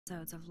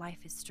episodes of Life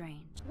is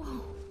Strange.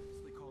 Whoa.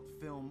 It's called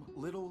film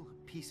Little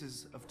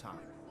Pieces of Time.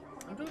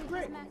 I'm doing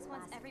great. Max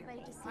wants everybody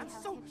to see I'm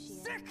how so hip she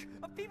is. sick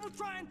of people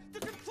trying to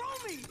control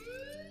me!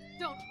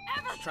 Don't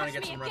ever Just trying to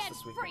touch get me some rest again,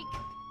 this week. freak!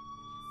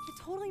 It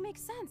totally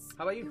makes sense.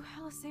 How about you? You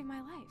hella saved my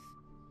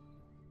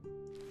life.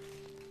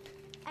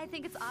 I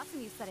think it's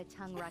awesome you set a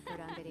tongue record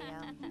on video.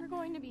 You're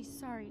going to be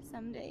sorry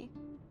someday.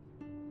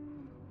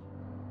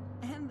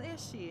 And there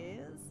she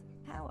is.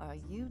 How are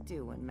you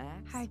doing,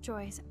 Max? Hi,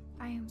 Joyce.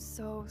 I am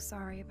so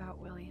sorry about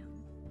William.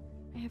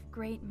 I have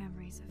great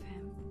memories of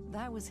him.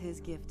 That was his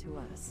gift to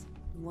us.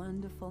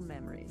 Wonderful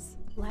memories.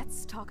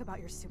 Let's talk about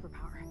your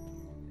superpower.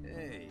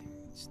 Hey,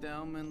 it's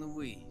Thelma and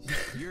Louise.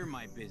 You're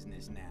my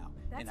business now.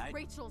 That's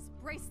Rachel's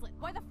bracelet.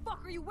 Why the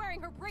fuck are you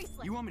wearing her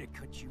bracelet? You want me to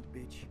cut you,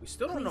 bitch? We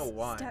still don't know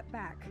why. Step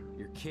back.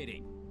 You're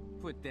kidding.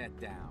 Put that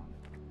down.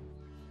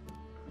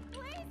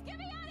 Please get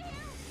me out of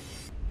here!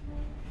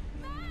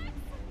 Max!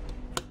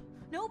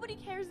 Nobody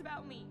cares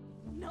about me.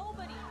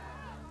 Nobody.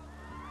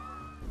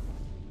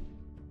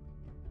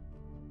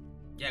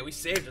 Yeah, we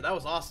saved her. That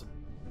was awesome.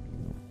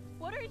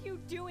 What are you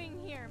doing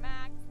here,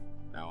 Max?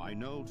 Now, I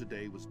know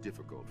today was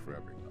difficult for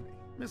everybody.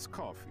 Miss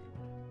Caulfield,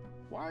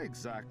 why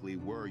exactly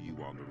were you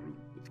on the route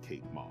with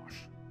Kate Marsh?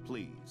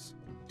 Please,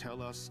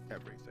 tell us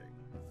everything.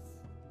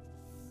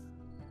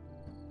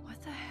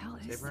 What the hell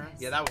is Save her?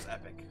 this? Yeah, that was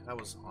epic. That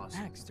was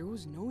awesome. Max, there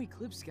was no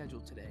eclipse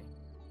scheduled today.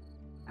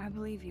 I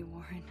believe you,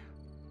 Warren.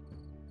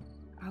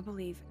 I'll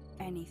believe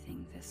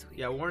anything this week.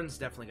 Yeah, Warren's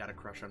definitely got a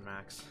crush on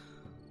Max.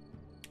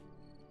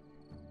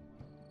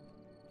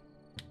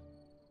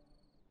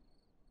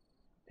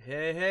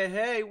 Hey, hey,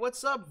 hey,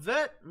 what's up,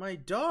 Vet? My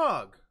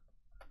dog.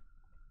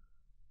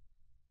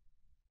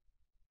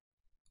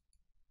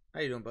 How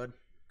you doing, bud?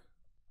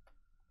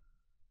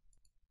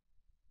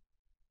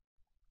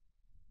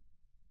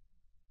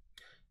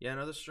 Yeah,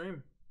 another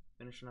stream.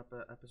 Finishing up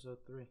episode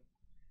 3.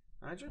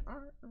 Alright.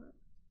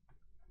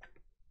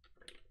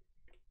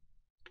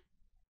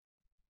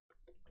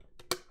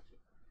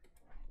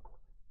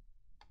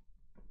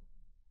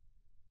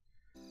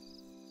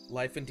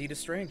 Life indeed is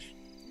strange.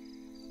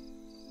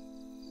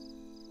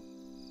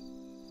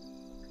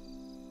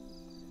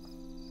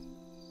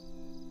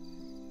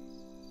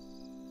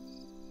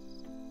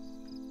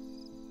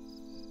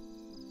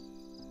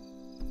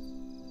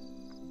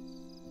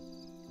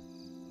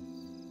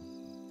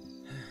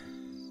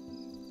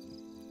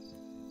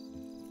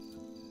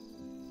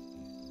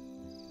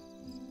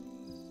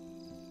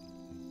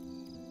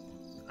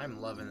 I'm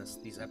loving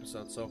these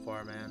episodes so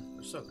far, man.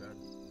 They're so good.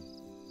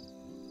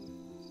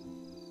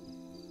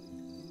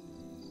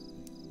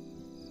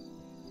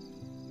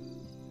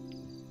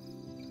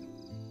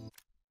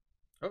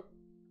 Oh.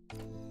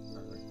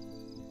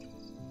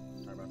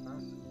 Sorry about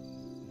that.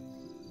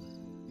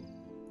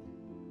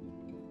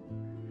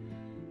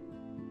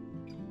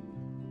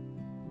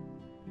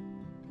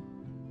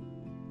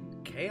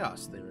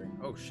 Chaos theory.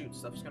 Oh shoot,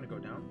 stuff's gonna go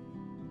down.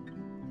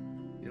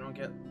 You don't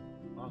get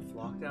off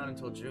lockdown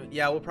until June.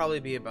 Yeah, we'll probably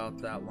be about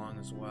that long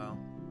as well.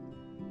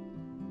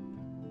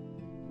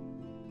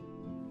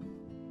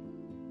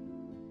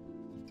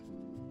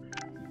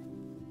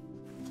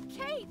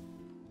 Kate!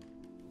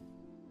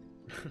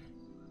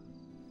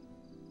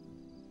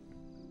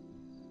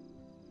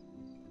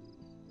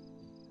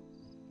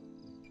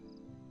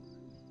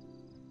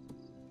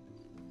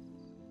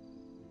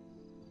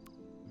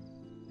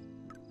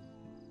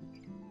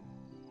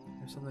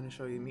 I have something to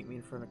show you. Meet me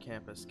in front of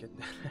campus. Get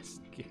that.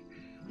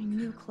 I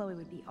knew Chloe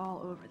would be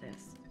all over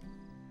this,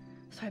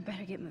 so I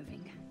better get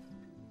moving.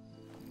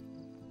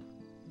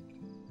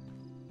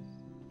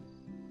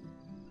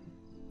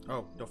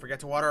 Oh, don't forget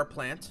to water our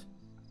plant.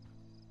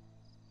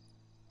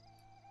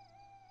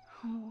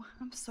 Oh,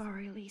 I'm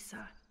sorry,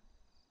 Lisa.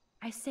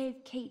 I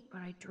saved Kate, but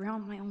I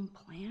drowned my own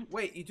plant.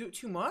 Wait, you do it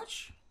too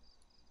much?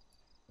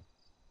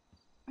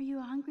 Are you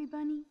a hungry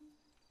bunny?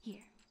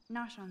 Here,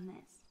 nosh on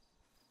this.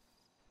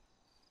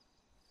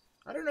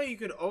 I don't know. You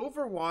could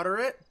overwater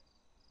it.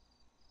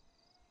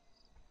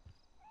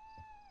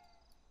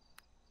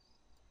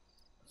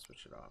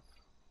 Switch it off.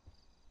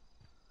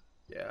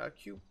 Yeah,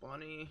 cute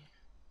bunny.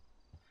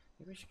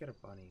 Maybe I should get a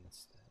bunny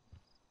instead.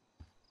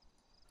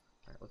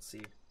 Alright, let's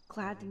see.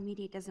 Glad the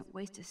media doesn't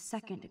waste a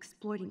second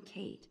exploiting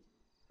Kate.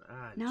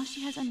 Ah, Now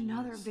she has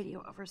another jeez.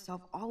 video of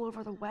herself all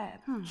over the web.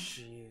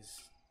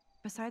 Jeez.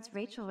 Besides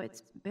Rachel,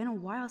 it's been a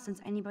while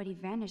since anybody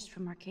vanished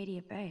from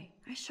Arcadia Bay.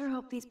 I sure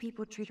hope these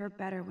people treat her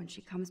better when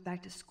she comes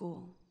back to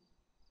school.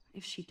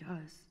 If she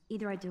does.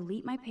 Either I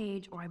delete my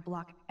page or I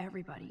block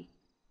everybody.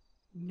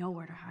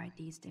 Nowhere to hide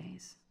these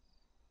days.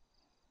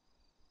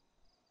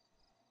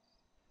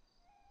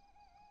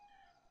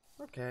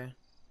 Okay.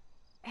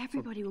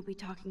 Everybody will be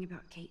talking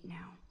about Kate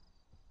now.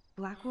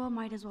 Blackwell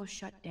might as well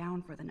shut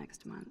down for the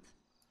next month.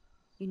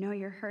 You know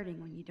you're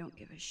hurting when you don't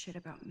give a shit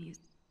about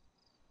music.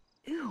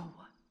 Ew.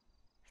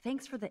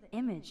 Thanks for the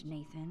image,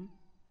 Nathan.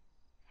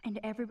 And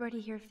everybody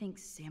here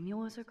thinks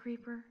Samuel is a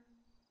creeper?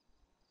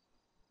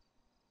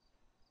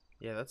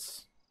 Yeah,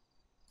 that's...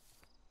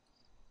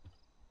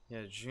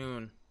 Yeah,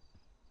 June.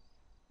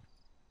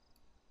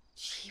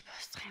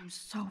 Jeebus, I am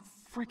so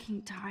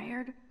freaking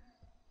tired.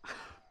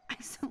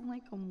 I sound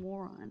like a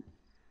moron.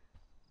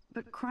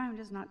 But crime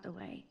does not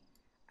delay.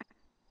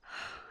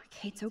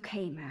 Kate's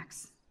okay,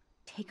 Max.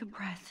 Take a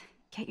breath.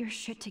 Get your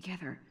shit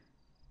together.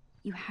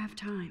 You have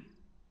time.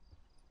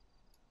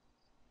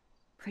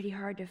 Pretty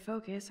hard to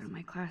focus on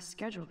my class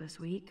schedule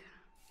this week.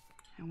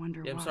 I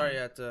wonder why. I'm sorry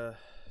that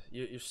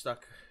you're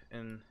stuck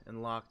in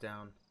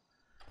lockdown.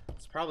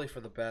 It's probably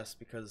for the best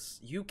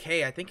because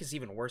UK, I think, is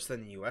even worse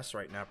than the US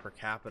right now per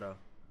capita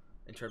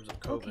in terms of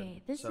COVID.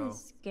 Okay, this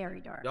is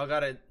scary dark. Y'all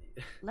gotta...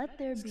 Let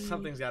there be...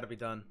 Something's gotta be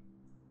done.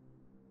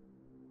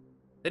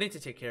 They need to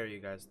take care of you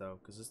guys, though,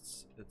 because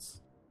it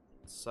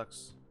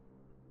sucks.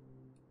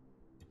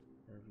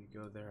 Wherever you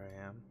go, there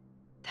I am.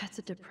 That's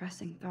a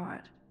depressing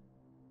thought.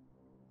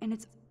 And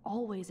it's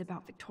always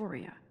about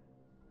Victoria.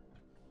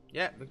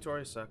 Yeah,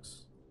 Victoria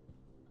sucks.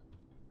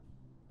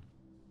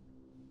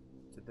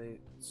 Did they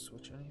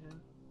switch anything?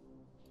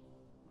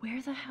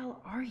 Where the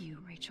hell are you,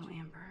 Rachel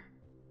Amber?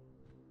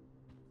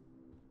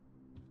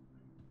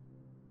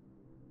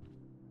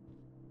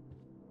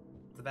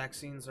 The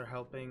vaccines are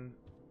helping,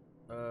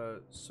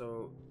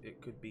 so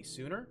it could be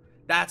sooner?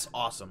 That's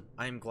awesome.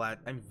 I'm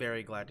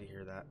very glad to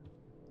hear that.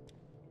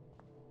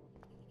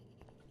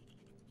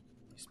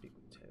 Let me speak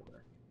with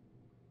Taylor.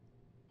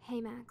 Hey,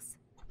 Max.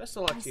 Best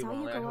of luck to you, I saw you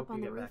Molly. I go hope up on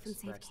you the get roof and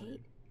save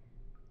vaccinated. Kate.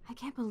 I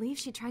can't believe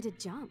she tried to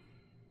jump.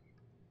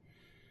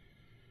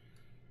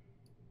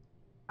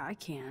 I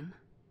can.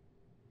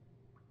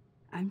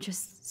 I'm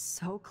just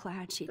so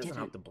glad she Doesn't didn't.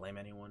 help to blame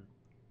anyone.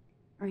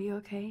 Are you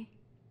okay?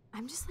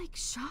 I'm just like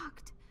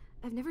shocked.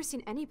 I've never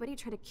seen anybody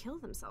try to kill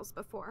themselves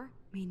before.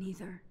 Me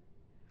neither.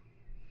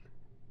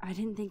 I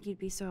didn't think you'd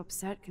be so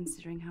upset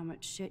considering how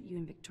much shit you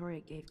and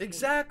Victoria gave Kate.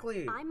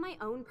 Exactly! I'm my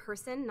own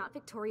person, not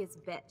Victoria's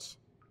bitch.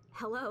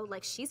 Hello,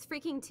 like she's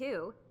freaking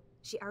too.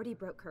 She already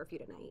broke curfew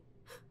tonight.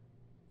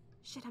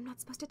 Shit, I'm not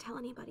supposed to tell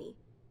anybody.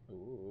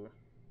 Ooh.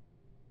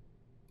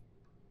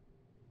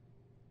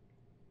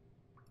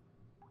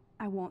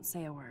 I won't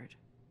say a word.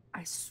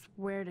 I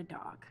swear to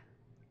dog.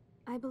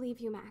 I believe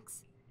you,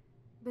 Max.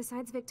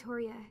 Besides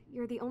Victoria,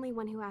 you're the only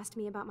one who asked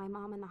me about my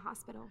mom in the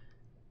hospital.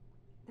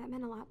 That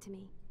meant a lot to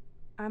me.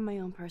 I'm my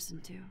own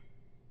person too.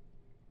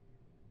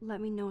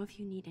 Let me know if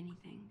you need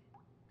anything.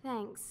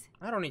 Thanks.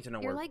 I don't need to know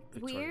You're where like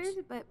Victoria's.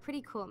 weird, but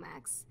pretty cool,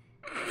 Max.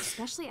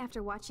 Especially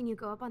after watching you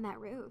go up on that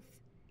roof.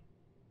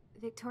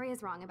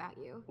 Victoria's wrong about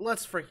you.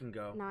 Let's freaking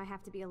go. Now I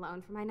have to be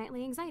alone for my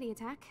nightly anxiety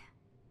attack.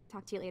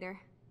 Talk to you later.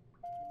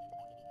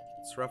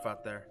 It's rough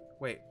out there.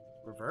 Wait,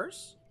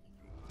 reverse?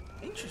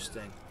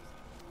 Interesting.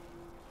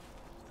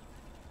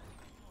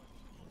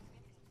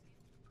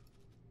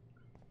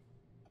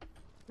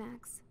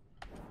 Max.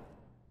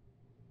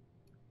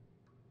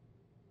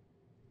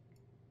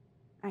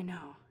 I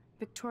know.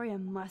 Victoria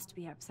must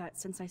be upset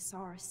since I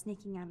saw her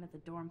sneaking out of the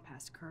dorm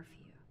past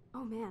curfew.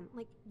 Oh man,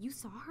 like, you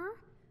saw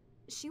her?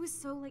 She was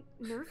so, like,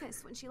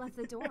 nervous when she left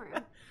the dorm.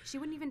 She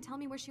wouldn't even tell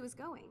me where she was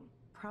going.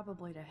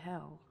 Probably to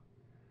hell.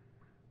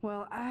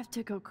 Well, I have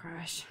to go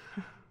crash.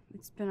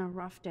 It's been a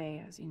rough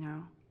day, as you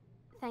know.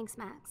 Thanks,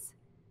 Max.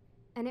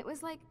 And it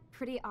was, like,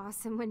 pretty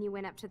awesome when you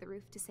went up to the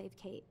roof to save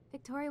Kate.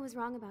 Victoria was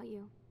wrong about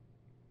you.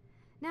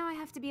 Now I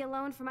have to be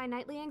alone for my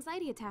nightly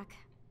anxiety attack.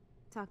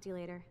 Talk to you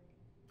later.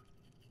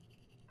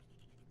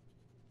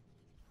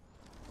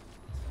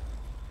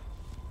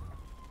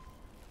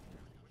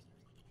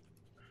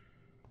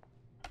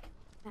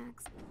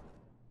 Max.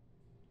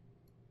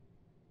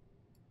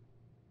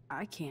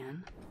 I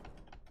can.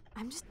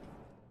 I'm just...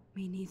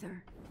 Me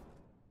neither.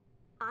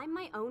 I'm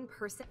my own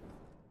person.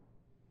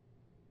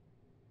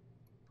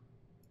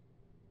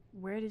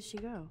 Where did she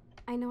go?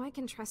 I know I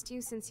can trust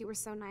you since you were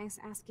so nice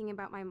asking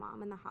about my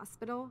mom in the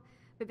hospital,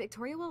 but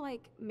Victoria will,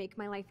 like, make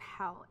my life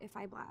hell if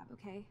I blab,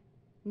 okay?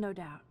 No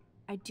doubt.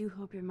 I do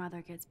hope your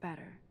mother gets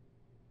better.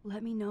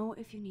 Let me know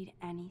if you need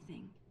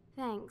anything.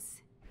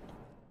 Thanks.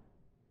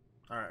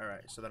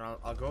 Alright. So then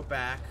I'll go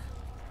back,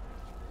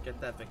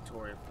 get that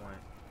Victoria point.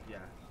 Yeah,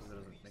 because it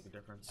doesn't make a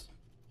difference.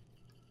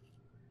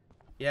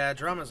 Yeah,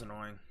 drama's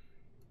annoying.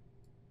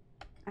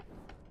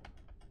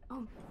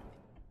 Oh,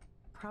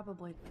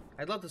 Probably.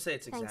 I'd love to say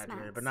it's Thanks,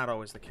 exaggerated, Max. but not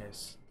always the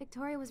case.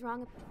 Victoria was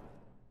wrong.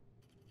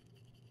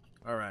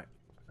 Alright.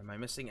 Am I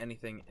missing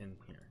anything in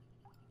here?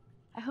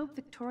 I hope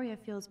Victoria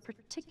feels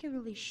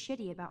particularly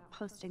shitty about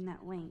posting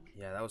that link.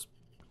 Yeah, that was...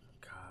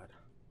 God.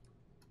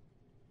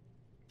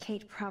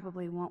 Kate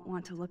probably won't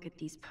want to look at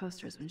these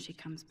posters when she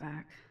comes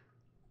back.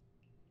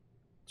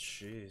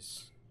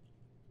 Jeez.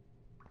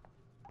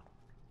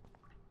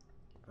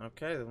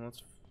 Okay, then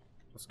let's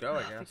go,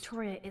 I guess.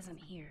 Victoria isn't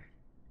here.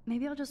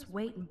 Maybe I'll just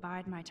wait and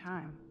bide my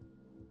time.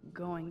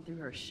 Going through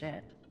her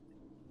shit.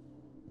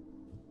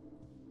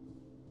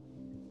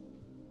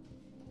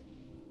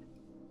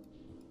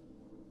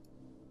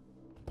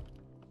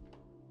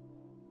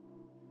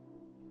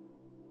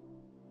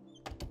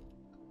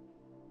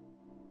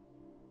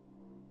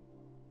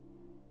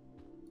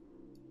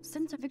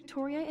 Since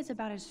Victoria is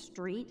about as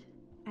street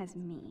as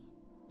me.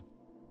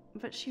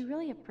 But she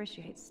really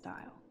appreciates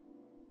style.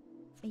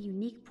 A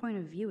unique point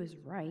of view is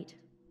right,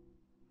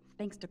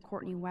 thanks to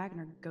Courtney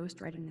Wagner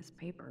ghostwriting this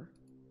paper.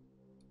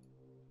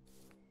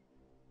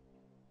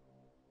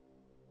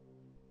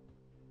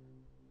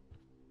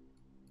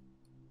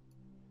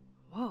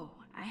 Whoa,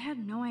 I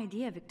had no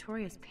idea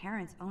Victoria's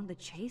parents owned the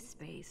Chase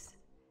space.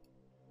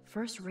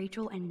 First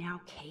Rachel and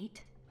now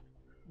Kate?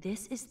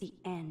 This is the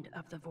end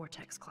of the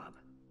Vortex Club.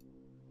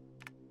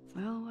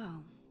 Well,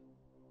 well.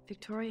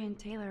 Victoria and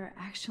Taylor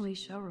actually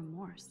show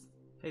remorse.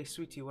 Hey,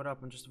 sweetie, what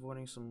up? I'm just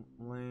avoiding some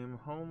lame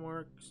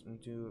homework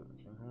and do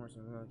homework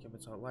and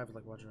campus out live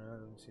like watching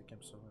see the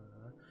campus.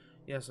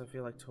 Yes, I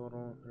feel like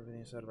total everything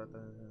you said about the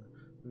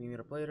we meet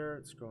up later.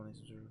 It's girl needs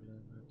to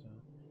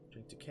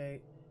drink to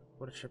Kate.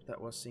 What a trip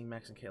that was seeing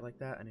Max and Kate like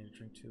that. I need a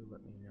drink too.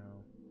 Let me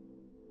know.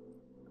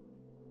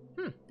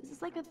 This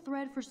is like a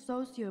thread for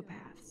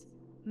sociopaths.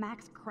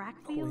 Max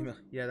Crackfield?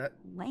 Yeah, that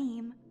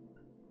Lame.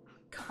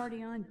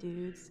 Party on,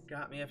 dudes.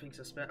 got me effing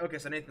suspended. Okay,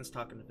 so Nathan's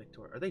talking to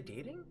Victoria. Are they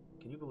dating?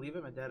 Can you believe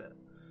it? My dad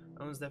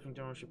owns the effing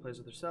journal. She plays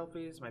with her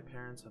selfies. My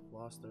parents have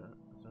lost their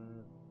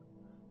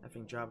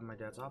effing job in my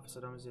dad's office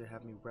at Omzi to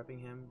have me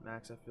repping him.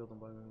 Max, I feel the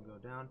blood go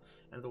down.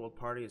 End of the world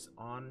party is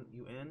on.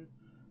 You in?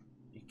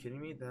 You kidding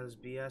me? That is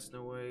BS.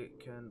 No way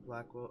can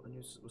Blackwell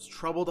was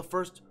trouble the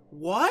first.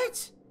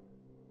 What?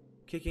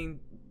 Kicking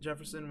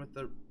Jefferson with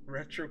the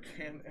retro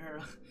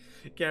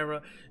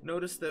camera.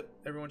 Notice that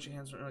everyone she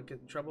hands get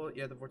in trouble.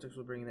 Yeah, the Vortex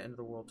will bring the end of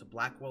the world to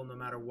Blackwell no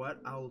matter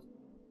what. I'll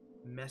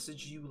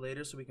message you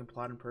later so we can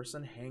plot in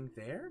person. Hang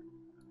there?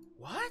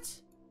 What?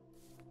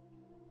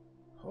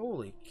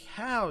 Holy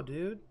cow,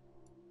 dude.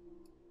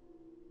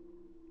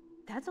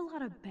 That's a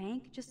lot of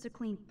bank just to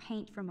clean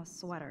paint from a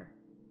sweater.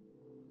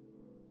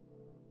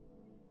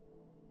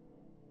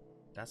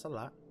 That's a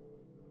lot.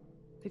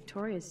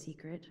 Victoria's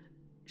secret.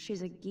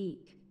 She's a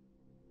geek.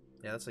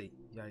 Yeah, that's a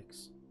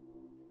yikes.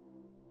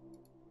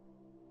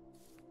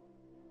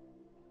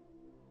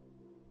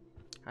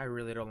 I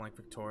really don't like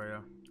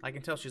Victoria. I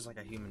can tell she's like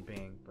a human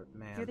being, but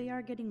man. Here they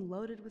are getting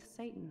loaded with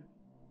Satan.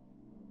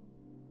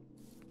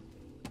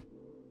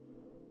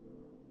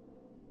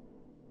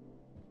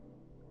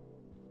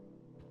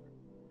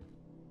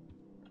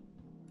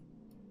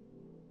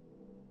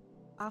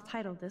 I'll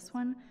title this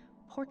one,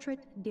 Portrait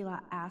de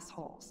la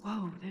Assholes.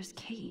 Whoa, there's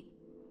Kate.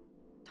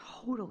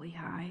 Totally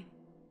high.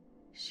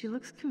 She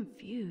looks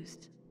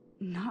confused.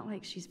 Not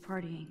like she's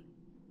partying.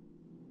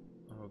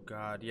 Oh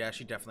god, yeah,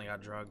 she definitely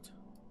got drugged.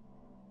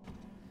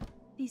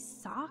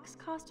 These socks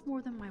cost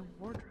more than my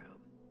wardrobe.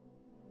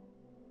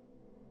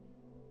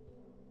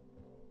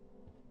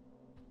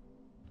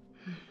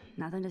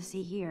 Nothing to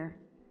see here.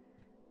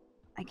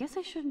 I guess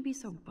I shouldn't be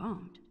so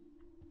bummed.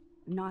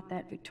 Not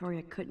that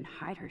Victoria couldn't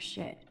hide her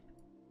shit.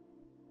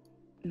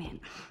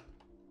 Man,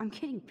 I'm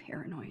getting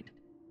paranoid.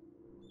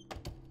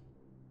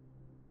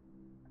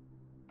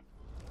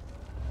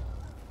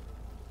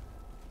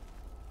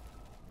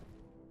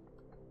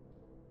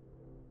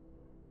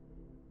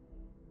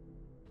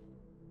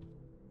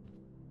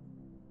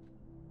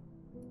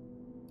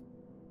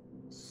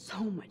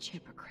 So much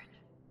hypocrite.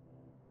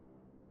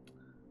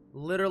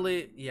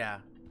 Literally, yeah.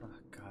 Oh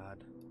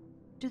god.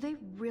 Do they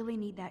really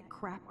need that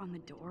crap on the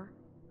door?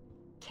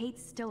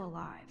 Kate's still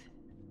alive.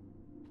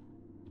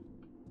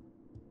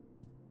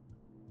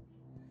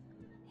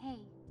 Hey,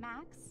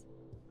 Max?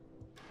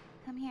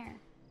 Come here.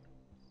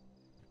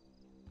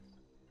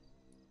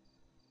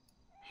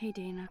 Hey,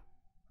 Dana.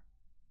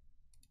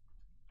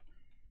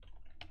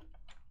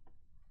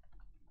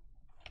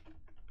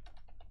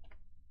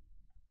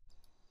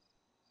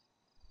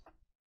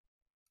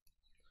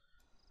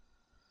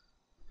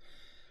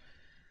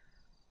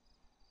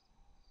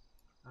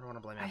 I don't want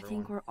to blame I everyone.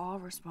 think we're all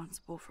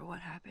responsible for what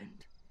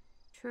happened.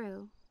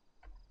 True.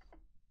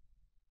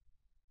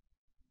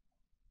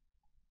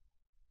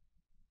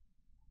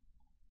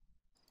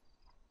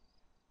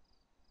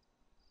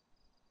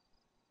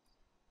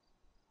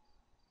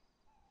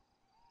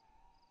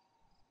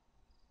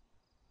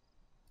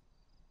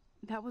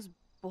 That was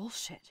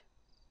bullshit.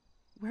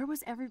 Where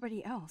was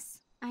everybody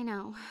else? I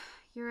know.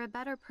 You're a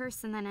better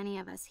person than any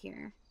of us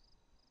here.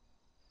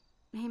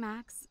 Hey,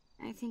 Max.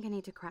 I think I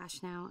need to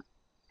crash now.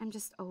 I'm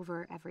just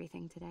over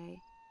everything today.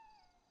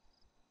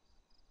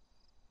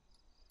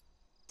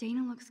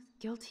 Dana looks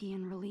guilty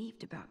and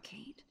relieved about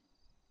Kate.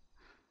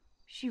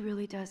 She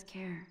really does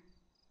care.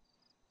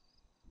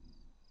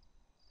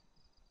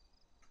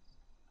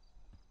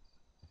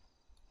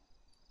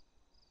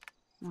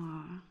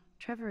 Aw,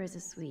 Trevor is a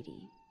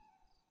sweetie.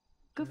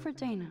 Good for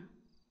Dana.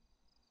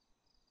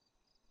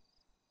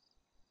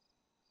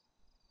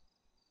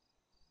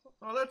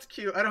 Oh, that's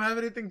cute. I don't have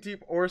anything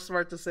deep or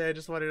smart to say. I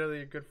just wanted to know that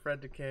you're a good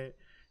friend to Kate.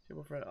 You're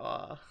a friend.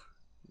 Aw,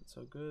 it's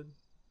so good.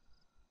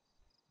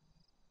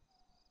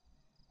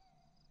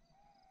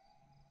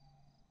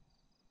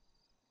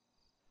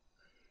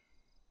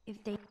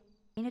 If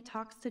Dana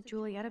talks to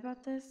Juliet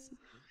about this,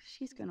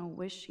 she's gonna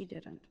wish she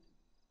didn't.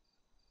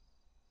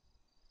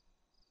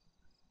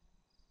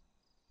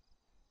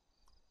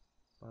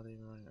 Bother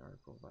you writing an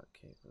article about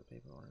Kate for the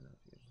paper or enough.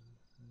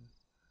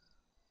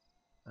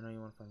 I know you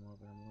want to find more,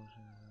 but I'm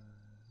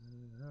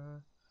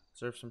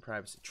serve some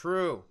privacy.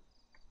 True.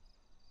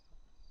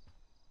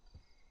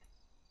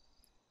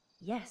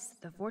 Yes,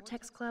 the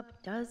Vortex Club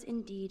does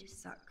indeed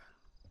suck.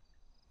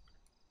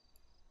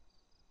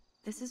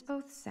 This is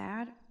both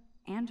sad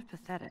and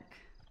pathetic.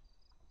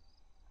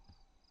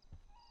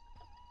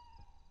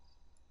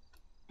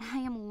 I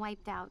am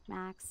wiped out,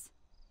 Max.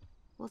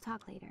 We'll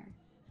talk later.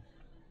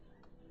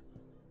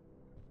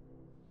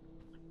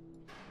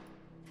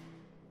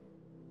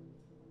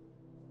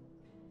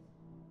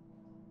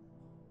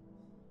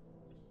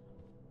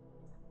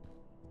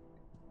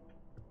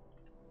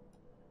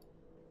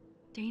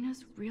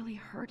 Dana's really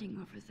hurting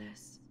over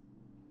this.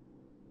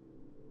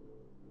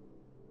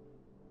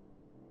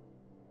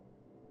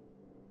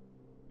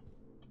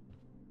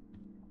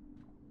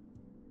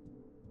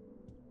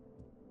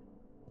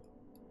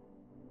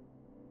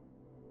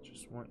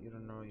 Just want you to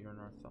know you're in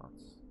our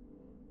thoughts.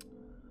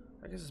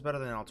 I guess it's better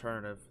than an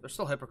alternative. They're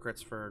still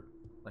hypocrites for,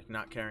 like,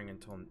 not caring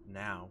until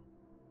now.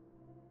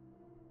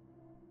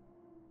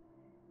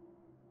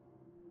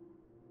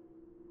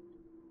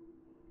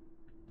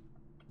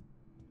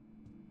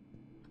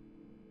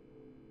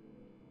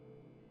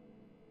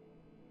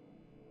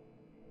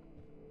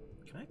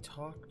 Can I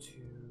talk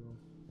to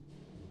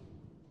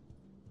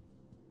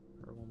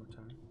her one more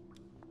time?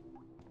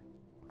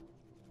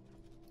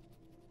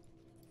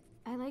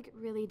 I, like,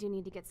 really do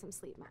need to get some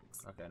sleep,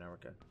 Max. Okay, now we're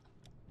good.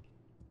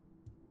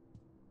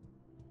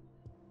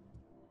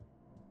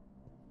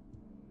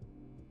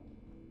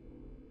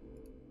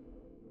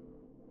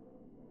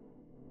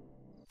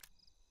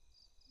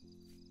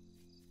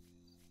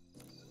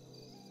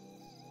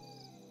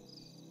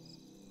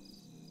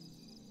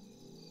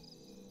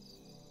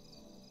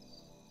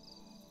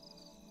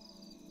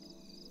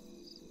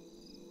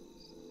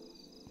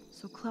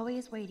 So Chloe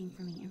is waiting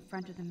for me in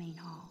front of the main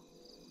hall.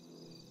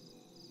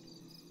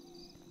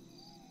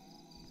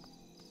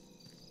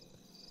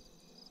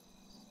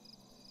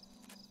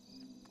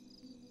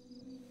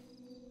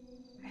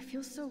 I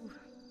feel so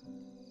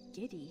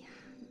giddy,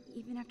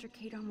 even after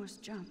Kate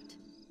almost jumped.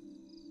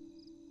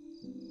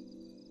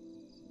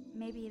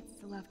 Maybe it's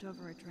the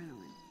leftover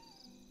adrenaline.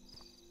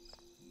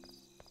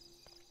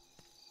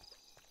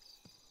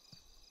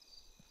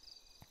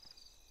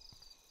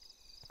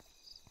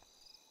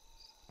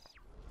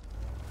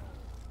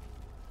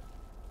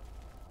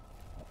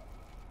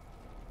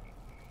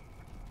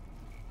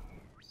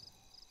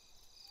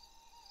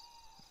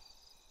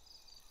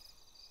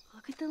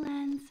 Look at the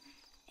lens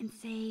and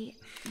say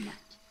nut.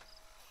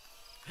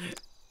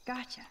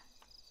 Gotcha.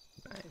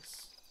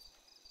 Nice.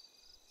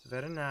 It's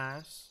very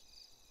nice.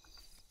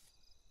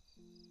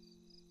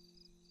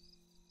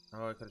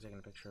 Oh, I could have taken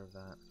a picture of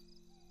that.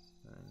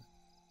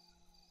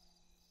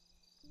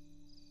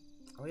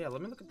 Oh yeah,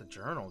 let me look at the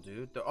journal,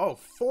 dude. Oh,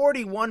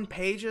 41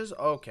 pages?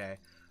 Okay.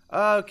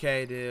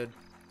 Okay, dude.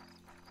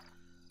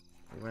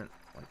 We went,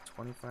 like,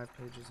 25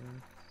 pages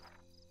in.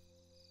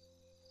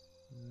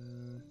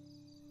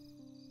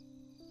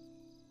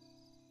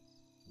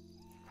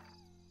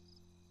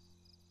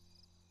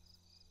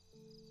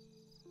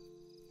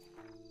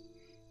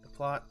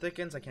 Plot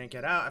thickens. I can't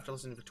get out. After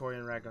listening to Victoria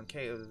and rag on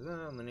Kate,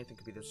 Nathan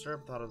could be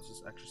disturbed. Thought I was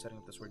just actually setting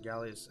up this weird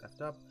galley is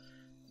effed up.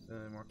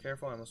 More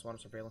careful. I almost want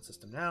a surveillance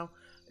system now.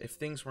 If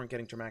things weren't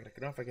getting dramatic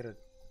enough, I get a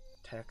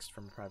text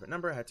from a private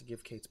number. I had to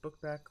give Kate's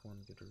book back. I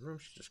wanted to get to her room.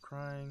 She's just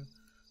crying.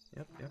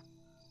 Yep.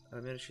 I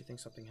admitted she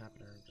thinks something happened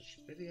to her.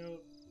 Just video.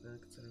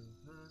 Considering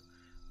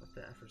what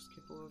the F is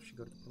capable of. She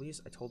go to the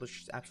police. I told her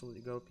she's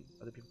absolutely go.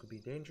 Other people could be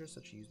dangerous,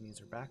 so she used me as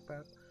her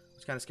backpack.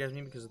 Which kind of scares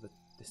me because of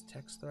this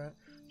text threat.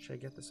 Should I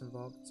get this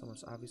involved?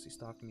 Someone's obviously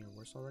stalking me or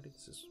worse already.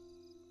 This is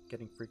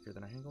getting freakier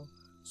than I handle.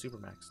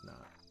 Supermax,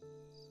 not.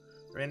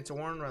 Ran into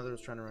Warren, rather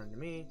was trying to run into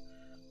me.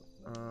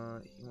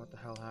 What the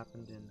hell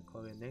happened in the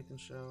Chloe and Nathan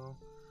show?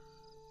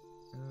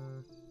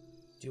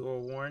 Do you owe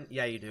Warren?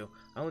 Yeah, you do.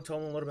 I only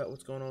told him a little bit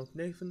what's going on with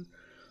Nathan.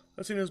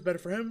 I think it was better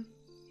for him.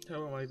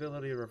 Tell him my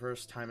ability to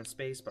reverse time and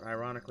space, but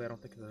ironically, I don't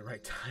think it's the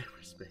right time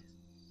or space.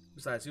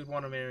 Besides, he would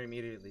want to marry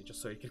immediately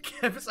just so he could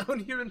have his own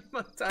human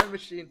time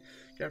machine,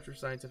 capture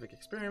scientific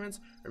experiments,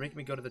 or make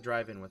me go to the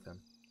drive-in with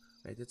him.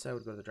 I did say I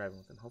would go to the drive-in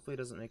with him. Hopefully he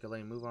doesn't make a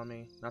lame move on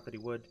me. Not that he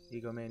would,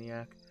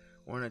 egomaniac.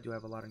 Warren and I do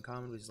have a lot in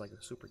common, but he's like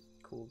a super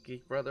cool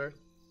geek brother.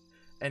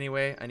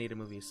 Anyway, I need a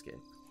movie escape.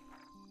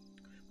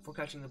 Before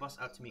catching the bus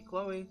out to meet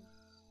Chloe,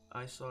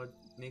 I saw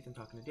Nathan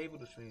talking to David,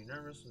 which made me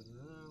nervous.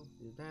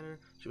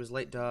 She was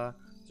late, duh.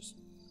 Just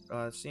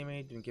see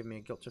me, didn't give me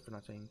a guilt trip for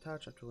not staying in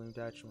touch. After William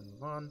died, she wanted to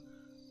move on.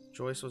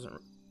 Joyce wasn't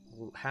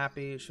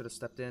happy, should have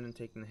stepped in and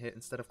taken the hit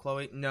instead of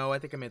Chloe. No, I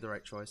think I made the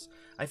right choice.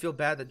 I feel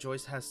bad that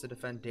Joyce has to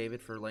defend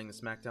David for laying the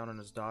smackdown on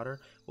his daughter.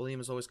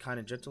 William is always kind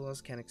and gentle to us.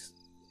 Can't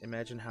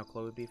imagine how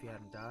Chloe would be if he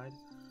hadn't died.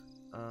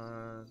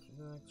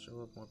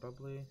 Show up more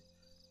bubbly.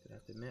 Did I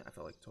have to admit, I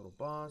felt like a total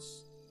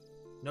boss.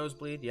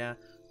 Nosebleed, yeah.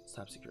 It's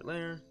top secret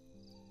lair.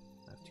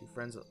 I have two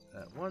friends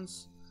at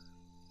once.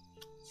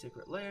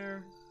 Secret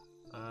lair.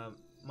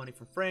 Money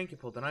from Frank. He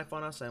pulled the knife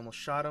on us. I almost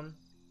shot him.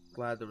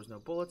 Glad there was no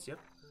bullets. Yep.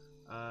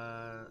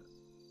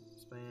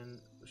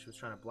 She was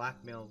trying to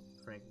blackmail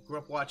Frank. Grew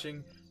up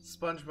watching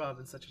SpongeBob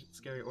in such a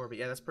scary orbit.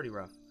 Yeah, that's pretty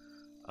rough.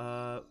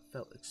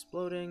 Felt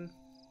exploding.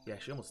 Yeah,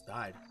 she almost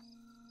died.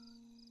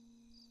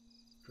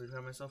 pretty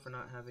proud of myself for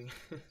not having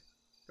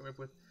come up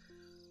with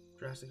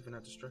drastic but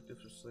not destructive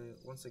for slave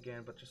once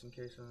again, but just in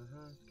case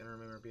gonna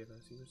remember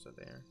BFS either, so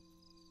there.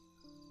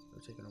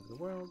 We're taking over the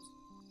world.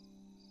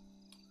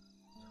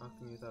 Talk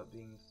to me without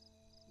being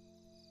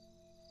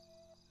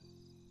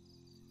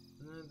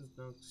there's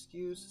no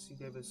excuse. See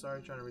David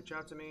sorry trying to reach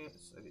out to me.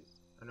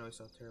 I know he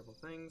saw terrible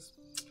things.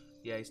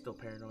 Yeah, he's still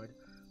paranoid.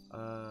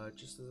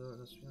 Just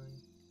this feeling.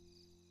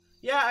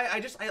 Yeah, I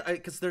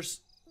because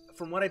there's,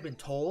 from what I've been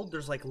told,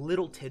 there's like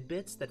little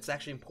tidbits that's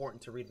actually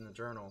important to read in the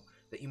journal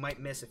that you might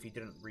miss if you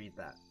didn't read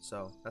that.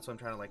 So that's why I'm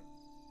trying to like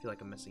feel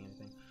like I'm missing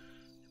anything.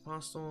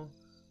 Apostle,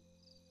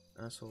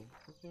 asshole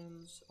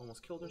Perkins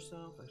almost killed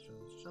herself. Actually,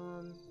 it was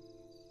John.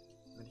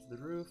 Went to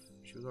the roof.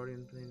 She was already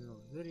in the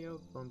video.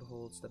 Lo and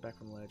behold, step back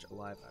from the ledge,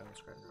 alive. I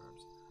was grabbing her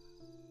arms.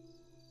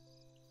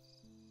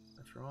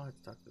 After all, I had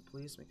to talk to the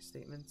police, make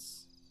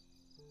statements.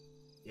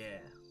 Yeah.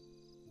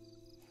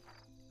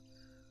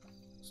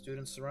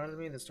 Students surrounded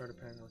me, then started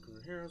packing like we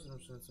were heroes, and I'm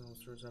sure some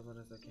stories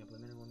evidence that I can't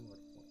blame anyone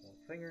with more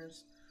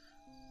fingers.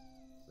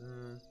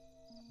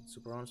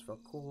 Super honest,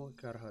 felt cool.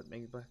 Got a hut,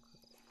 maybe black.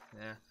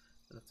 Yeah,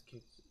 enough to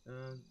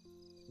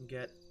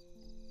get.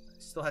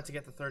 Still had to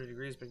get the 30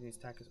 degrees, but needs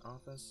to attack his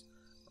office.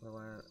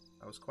 Otherwise,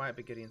 I was quiet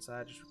but giddy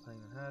inside, just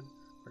replaying ahead.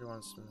 Pretty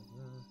honest.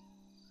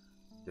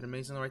 Did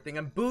amazing the right thing.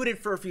 I'm booted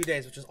for a few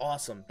days, which is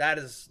awesome. That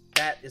is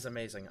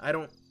amazing.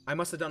 I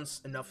must have done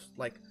enough,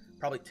 like,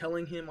 probably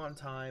telling him on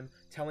time,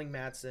 telling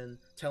Madsen,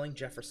 telling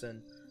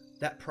Jefferson.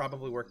 That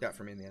probably worked out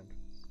for me in the end.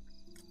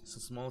 Some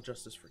small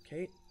justice for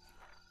Kate.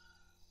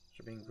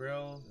 You're being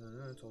grilled.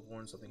 Told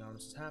Warren something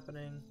ominous is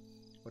happening.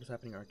 What is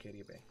happening in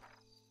Arcadia Bay?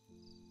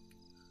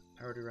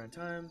 Power to run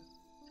time.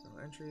 Journal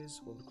entries.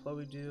 What would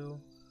Chloe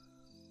do?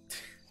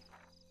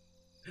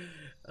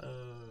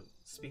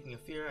 Speaking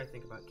of fear, I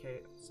think about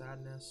Kate.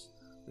 Sadness.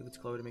 Leave it to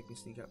Chloe to make me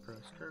sneak out for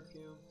his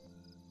curfew.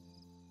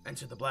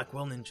 Enter the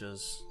Blackwell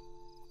Ninjas.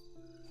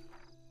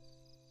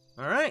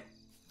 Alright.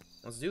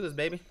 Let's do this,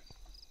 baby.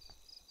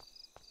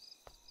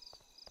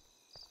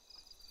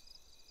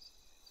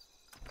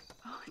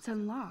 Oh, it's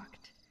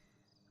unlocked.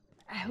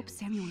 I hope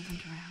Samuel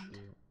isn't around.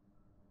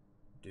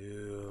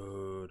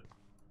 Dude.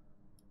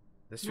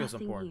 This feels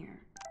Nothing important. Here.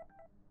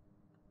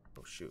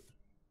 Oh, shoot.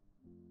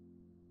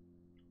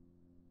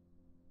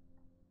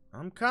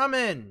 I'm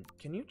coming!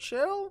 Can you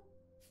chill?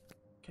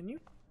 Can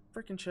you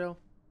freaking chill?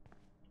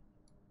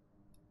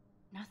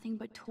 Nothing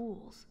but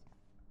tools.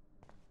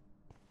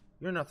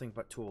 You're nothing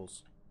but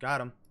tools. Got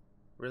him.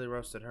 Really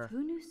roasted her.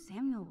 Who knew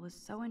Samuel was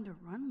so into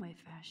runway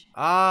fashion?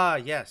 Ah,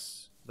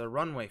 yes. The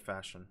runway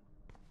fashion.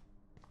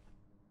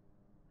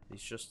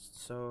 He's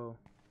just so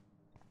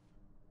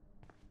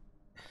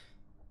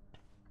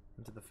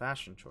into the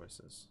fashion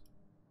choices.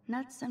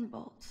 Nuts and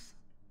bolts.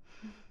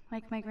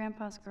 Like my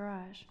grandpa's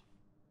garage.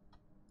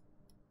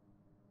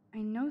 I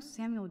know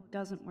Samuel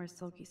doesn't wear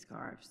silky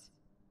scarves.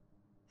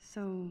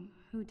 So,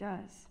 who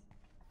does?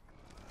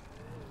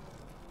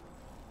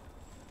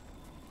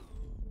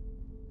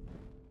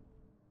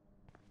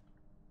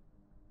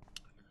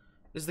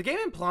 Is the game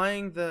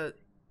implying that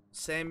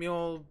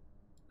Samuel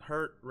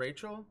hurt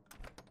Rachel?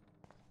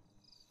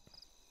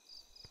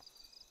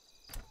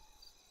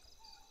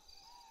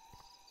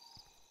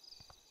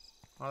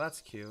 Oh, that's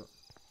cute.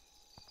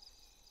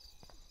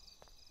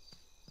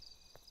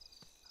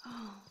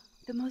 Oh,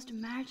 the most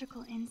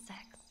magical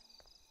insects.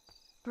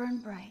 Burn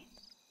bright.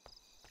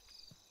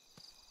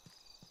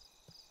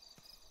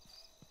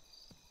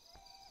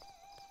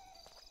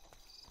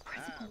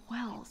 Principal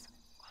Wells.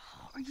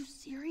 Oh, are you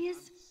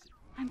serious?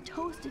 I'm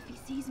toast if he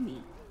sees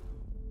me.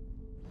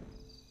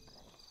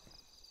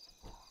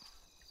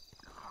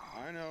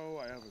 I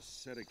know I have a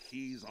set of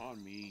keys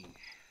on me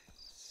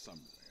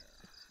somewhere.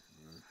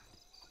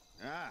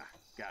 Ah,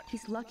 gotcha.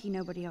 He's lucky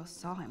nobody else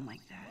saw him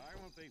like that.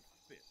 Why won't they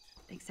fit?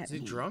 Except Is he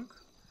me. drunk?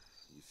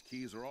 These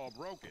keys are all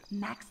broken.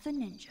 Max the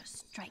Ninja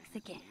strikes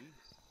again.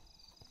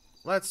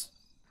 Let's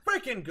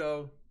freaking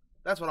go.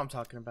 That's what I'm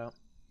talking about.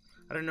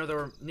 I didn't know there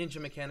were ninja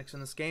mechanics in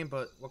this game,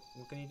 but what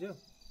can you do?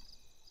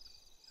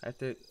 I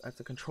have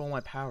to control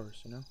my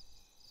powers, you know?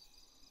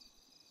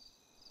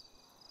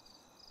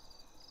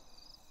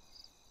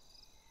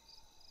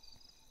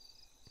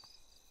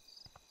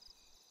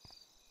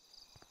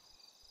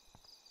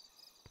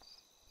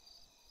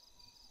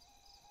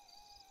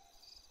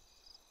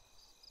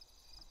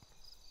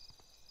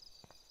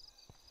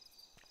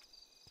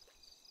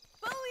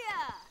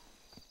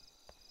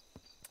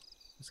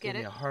 This gave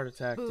me a heart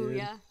attack, dude.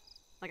 Booyah.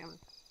 Like I'm a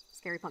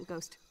scary punk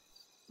ghost.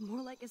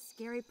 More like a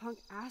scary punk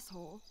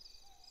asshole.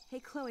 Hey,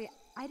 Chloe,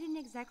 I didn't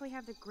exactly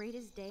have the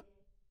greatest day.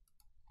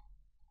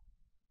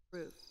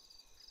 Ruth,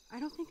 I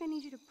don't think I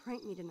need you to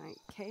prank me tonight,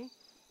 okay?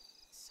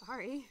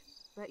 Sorry,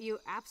 but you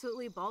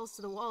absolutely balls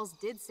to the walls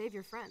did save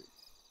your friend.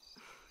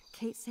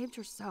 Kate saved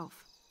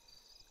herself.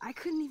 I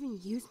couldn't even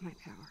use my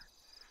power.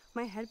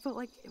 My head felt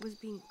like it was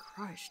being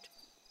crushed.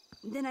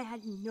 Then I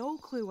had no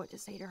clue what to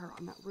say to her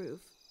on that roof.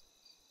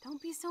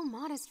 Don't be so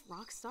modest,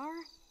 Rockstar.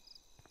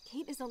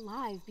 Kate is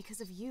alive because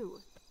of you.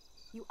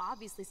 You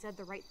obviously said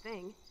the right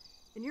thing,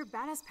 and your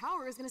badass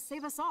power is gonna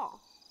save us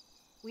all.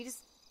 We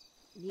just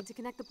need to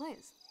connect the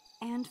plays.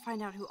 And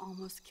find out who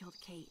almost killed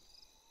Kate.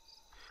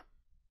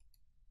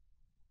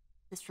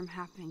 This from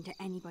happening to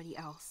anybody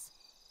else.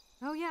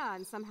 Oh yeah,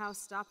 and somehow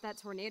stop that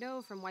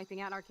tornado from wiping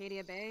out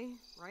Arcadia Bay,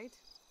 right?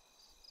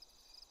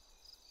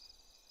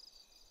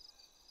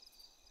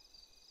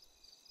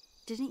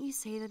 Didn't you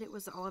say that it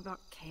was all about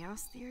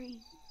chaos theory?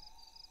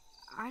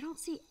 I don't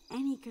see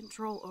any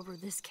control over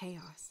this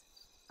chaos.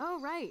 Oh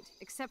right,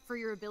 except for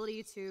your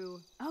ability to,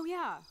 oh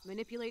yeah,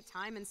 manipulate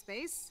time and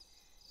space.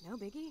 No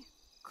biggie.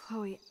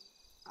 Chloe,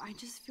 I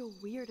just feel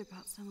weird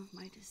about some of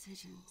my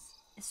decisions.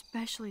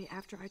 Especially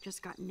after I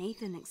just got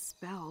Nathan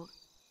expelled.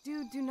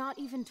 Dude, do not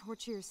even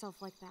torture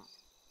yourself like that.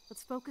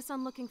 Let's focus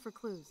on looking for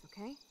clues,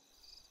 okay?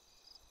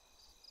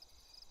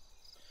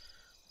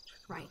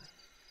 Right.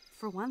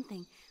 For one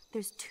thing,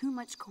 there's too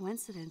much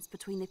coincidence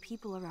between the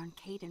people around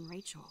Kate and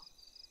Rachel.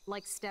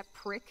 Like Step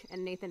Prick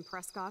and Nathan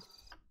Prescott?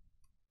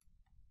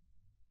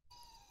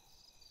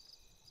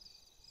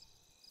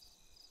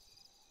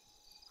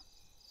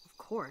 Of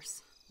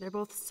course. They're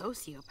both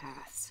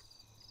sociopaths.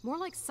 More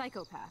like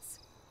psychopaths.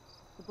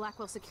 The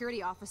Blackwell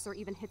security officer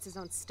even hits his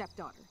own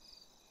stepdaughter.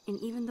 And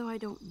even though I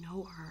don't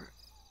know her,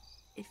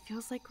 it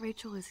feels like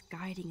Rachel is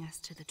guiding us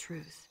to the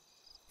truth.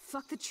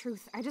 Fuck the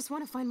truth. I just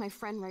want to find my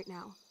friend right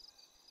now.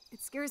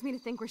 It scares me to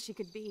think where she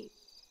could be.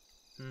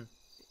 Do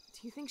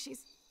you think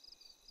she's...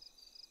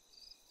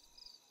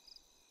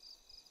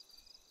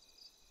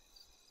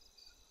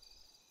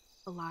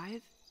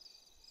 alive?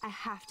 I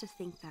have to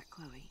think that,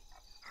 Chloe.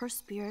 Her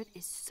spirit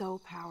is so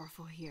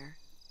powerful here.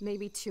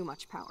 Maybe too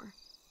much power.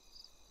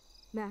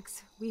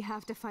 Max, we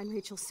have to find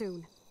Rachel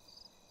soon.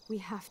 We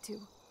have to.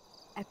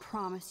 I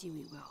promise you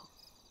we will.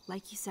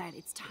 Like you said,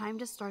 it's time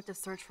to start the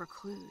search for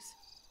clues.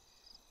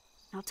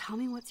 Now tell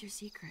me what's your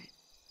secret.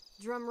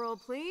 Drum roll,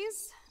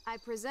 please. I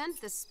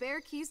present the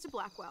spare keys to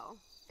Blackwell.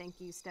 Thank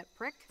you, Step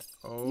Prick.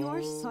 Oh,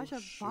 You're such a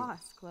shoot.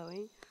 boss,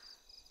 Chloe.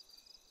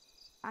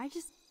 I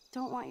just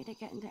don't want you to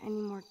get into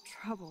any more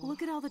trouble.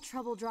 Look at all the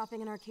trouble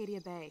dropping in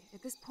Arcadia Bay.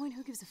 At this point,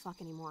 who gives a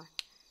fuck anymore?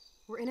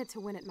 We're in it to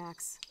win it,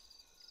 Max.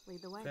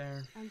 Lead the way.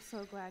 Fair. I'm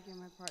so glad you're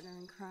my partner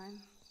in crime.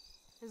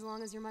 As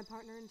long as you're my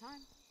partner in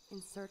time.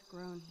 Insert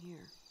groan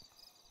here.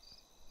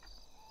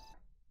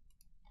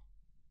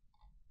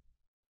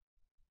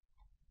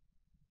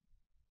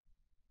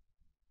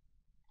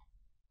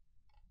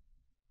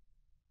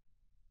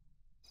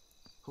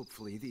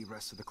 Hopefully the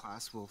rest of the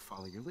class will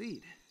follow your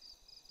lead.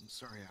 I'm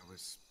sorry I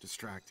was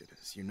distracted,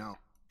 as you know.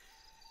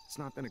 It's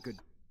not been a good...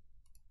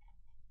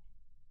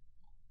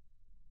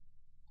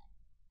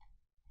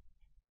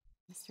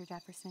 Mr.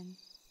 Jefferson.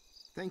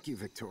 Thank you,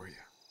 Victoria.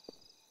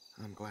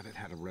 I'm glad it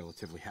had a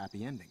relatively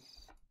happy ending.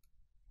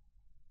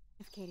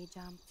 If Katie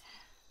jumped.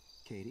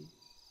 Katie?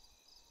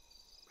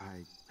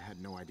 I had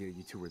no idea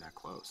you two were that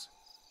close.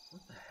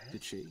 What the heck?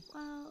 Did she?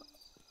 Well,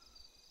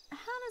 how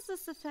does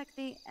this affect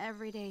the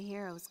Everyday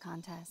Heroes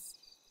contest?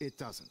 It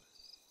doesn't.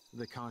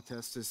 The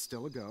contest is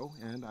still a go,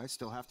 and I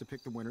still have to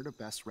pick the winner to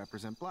best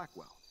represent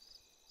Blackwell.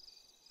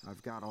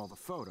 I've got all the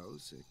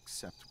photos,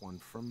 except one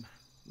from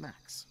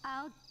Max.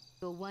 I'll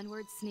do a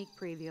one-word sneak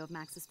preview of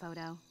Max's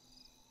photo.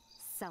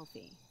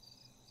 Selfie.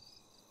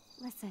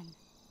 Listen,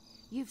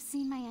 you've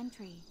seen my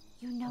entry.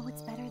 You know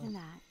it's better than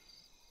that.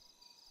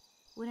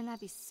 Wouldn't that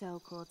be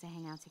so cool to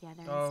hang out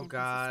together in Oh San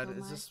God,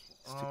 Francisco is mud? this?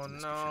 Stick Oh to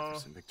Mr. no.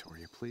 Jefferson,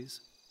 Victoria,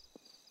 please.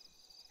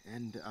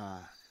 And,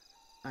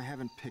 I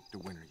haven't picked a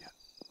winner yet.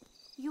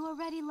 You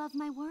already love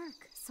my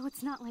work, so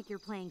it's not like you're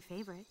playing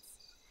favorites.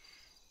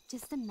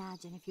 Just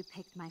imagine if you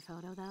picked my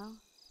photo, though.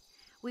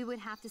 We would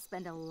have to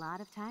spend a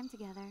lot of time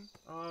together.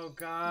 Oh That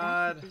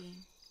God. could be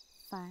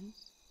fun,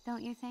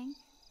 don't you think?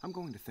 I'm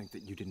going to think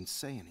that you didn't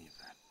say any of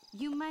that.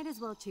 You might as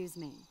well choose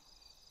me.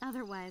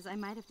 Otherwise, I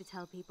might have to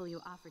tell people you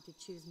offered to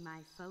choose my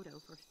photo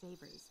for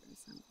favors or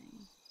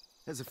something.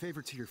 As a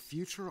favor to your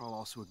future, I'll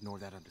also ignore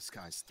that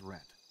undisguised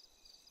threat.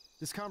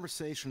 This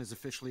conversation is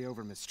officially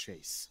over, Miss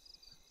Chase.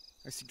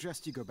 I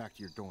suggest you go back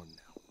to your dorm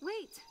now.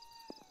 Wait!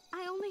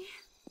 I only...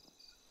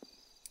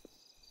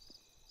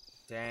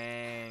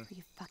 Dang. Are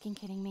you fucking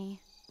kidding me?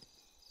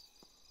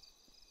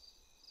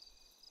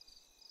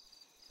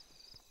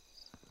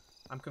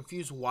 I'm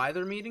confused why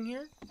they're meeting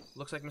here.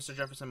 Looks like Mr.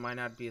 Jefferson might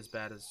not be as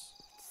bad as...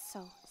 So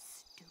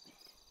stupid.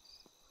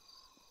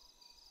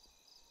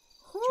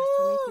 Just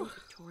when I think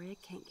Victoria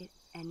can't get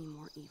any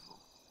more evil.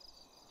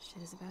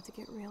 Shit is about to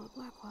get real at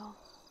Blackwell.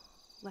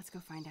 Let's go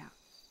find out.